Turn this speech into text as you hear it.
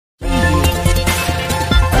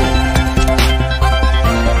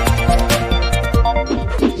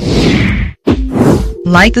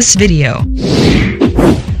like this video,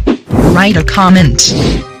 write a comment.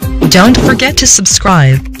 Don't forget to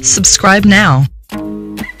subscribe. Subscribe now.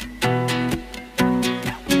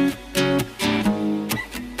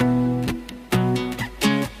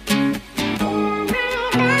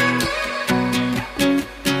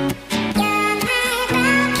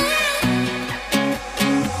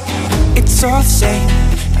 It's all the same,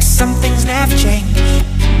 like some things never change.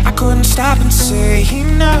 I couldn't stop and say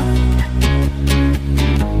no.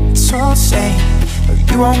 It's all the same, but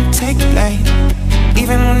you won't take the blame,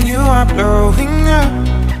 even when you are blowing up.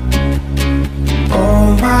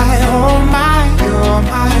 Oh my, you're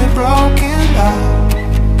my broken love.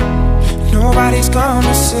 Nobody's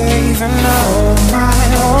gonna save and oh my,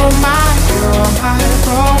 you're my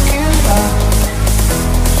broken love.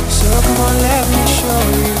 So come on, let me show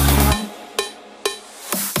you how.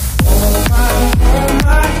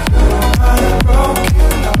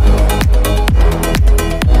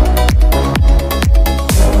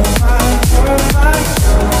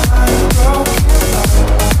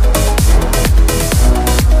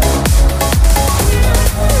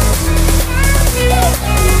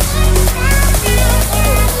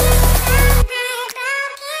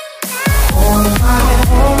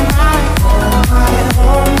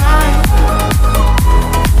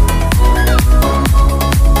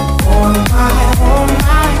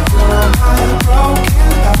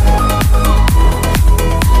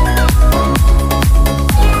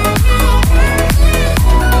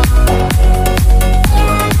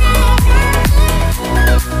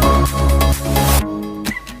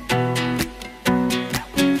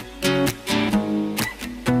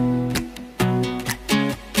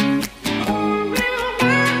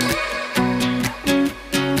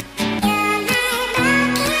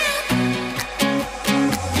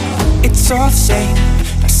 It's all the same,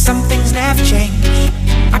 like some things never change.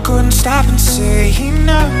 I couldn't stop and say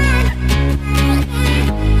no.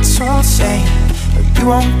 It's all the same, but you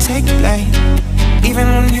won't take the blame, even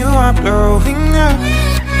when you are blowing up.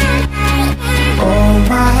 Oh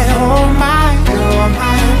my, you're my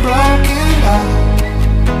broken love.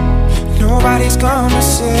 Nobody's gonna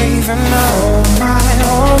save and oh my,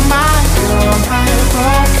 you're my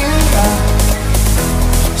broken love.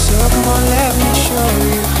 So come on, let me show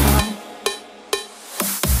you how.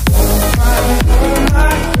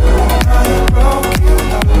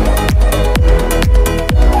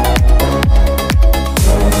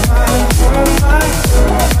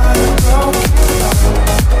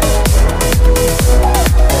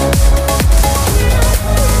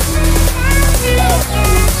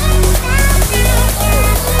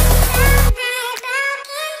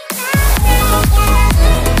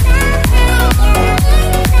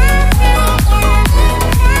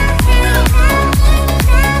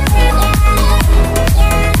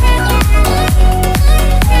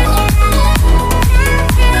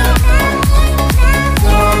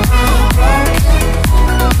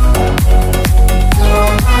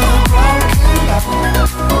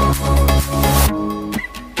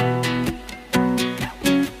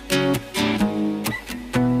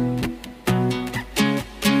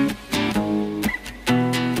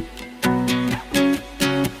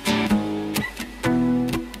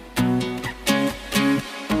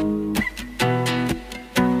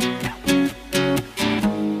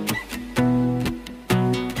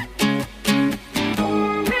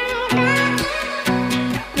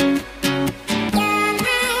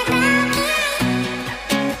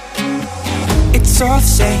 It's all the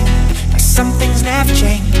same, like some things never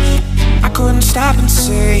change. I couldn't stop and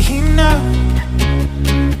say no.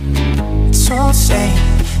 It's all the same,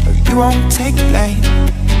 but you won't take the blame,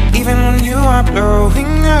 even when you are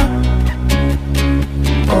blowing up.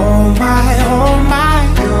 Oh my, you're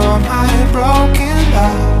my broken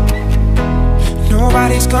love.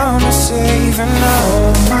 Nobody's gonna save and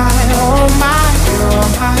oh my, you're my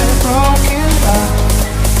broken love.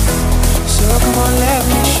 So come on, let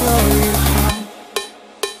me show you how.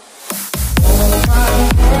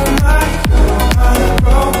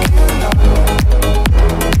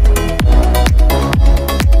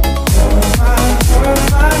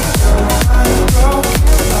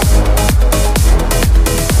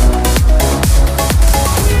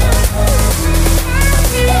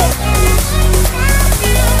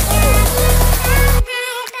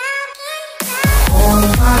 Oh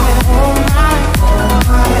my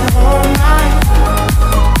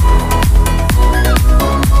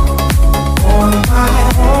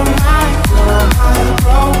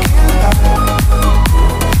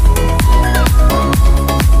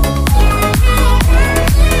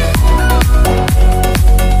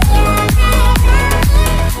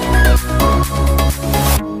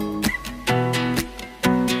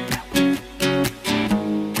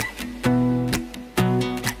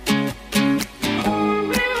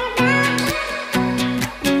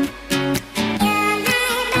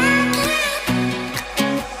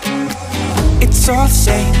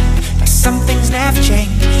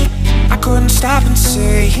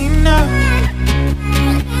say no.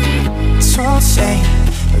 It's all the same,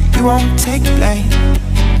 but you won't take the blame,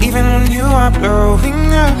 even when you are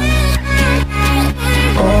blowing up.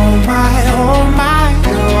 Oh my, you're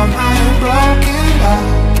my broken love.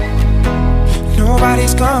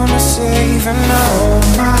 Nobody's gonna save her now.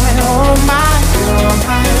 Oh my, you're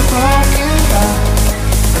my broken love.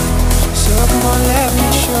 So come on, let me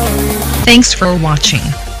show you. Thanks for watching.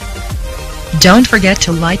 Don't forget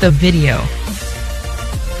to like the video.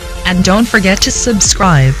 And don't forget to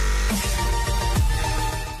subscribe.